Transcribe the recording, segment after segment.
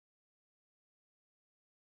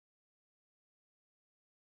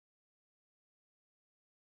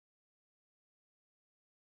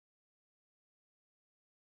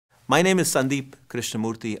My name is Sandeep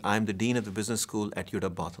Krishnamurthy. I'm the Dean of the Business School at UW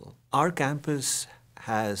Bothell. Our campus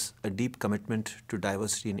has a deep commitment to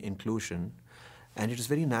diversity and inclusion, and it is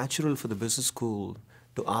very natural for the business school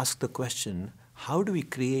to ask the question, how do we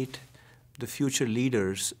create the future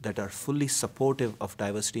leaders that are fully supportive of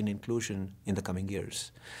diversity and inclusion in the coming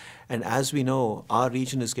years? And as we know, our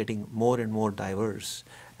region is getting more and more diverse,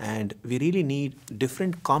 and we really need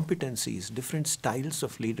different competencies, different styles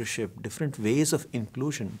of leadership, different ways of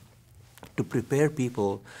inclusion to prepare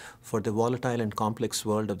people for the volatile and complex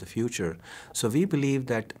world of the future. So we believe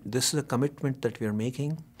that this is a commitment that we are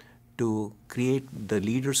making to create the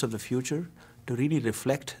leaders of the future, to really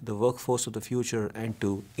reflect the workforce of the future, and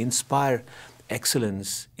to inspire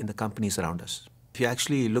excellence in the companies around us. If you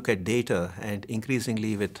actually look at data, and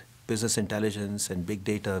increasingly with business intelligence and big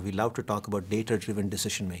data, we love to talk about data-driven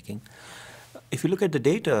decision making. If you look at the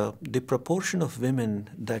data, the proportion of women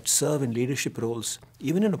that serve in leadership roles,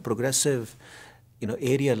 even in a progressive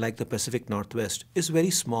area like the Pacific Northwest, is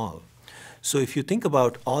very small. So if you think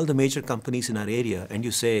about all the major companies in our area and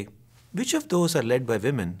you say, which of those are led by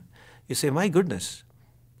women? You say, my goodness,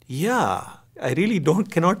 yeah, I really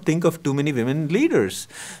cannot think of too many women leaders.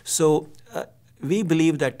 So we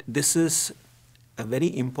believe that this is a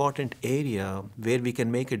very important area where we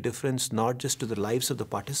can make a difference not just to the lives of the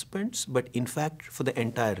participants, but in fact for the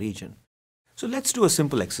entire region. So let's do a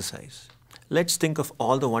simple exercise. Let's think of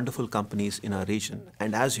all the wonderful companies in our region.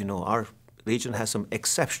 And as you know, our region has some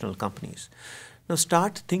exceptional companies. Now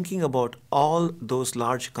start thinking about all those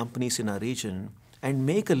large companies in our region and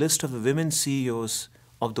make a list of the women CEOs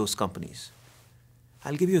of those companies.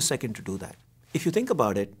 I'll give you a second to do that. If you think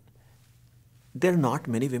about it, there are not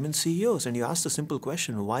many women CEOs, and you ask the simple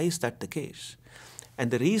question, why is that the case? And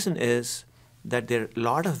the reason is that there are a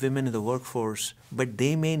lot of women in the workforce, but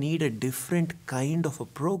they may need a different kind of a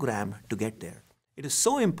program to get there. It is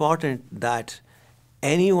so important that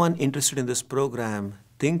anyone interested in this program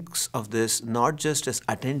thinks of this not just as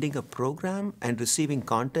attending a program and receiving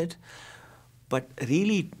content, but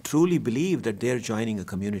really truly believe that they're joining a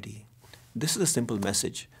community. This is a simple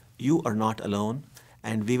message. You are not alone,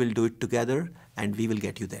 and we will do it together, and we will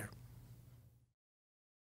get you there.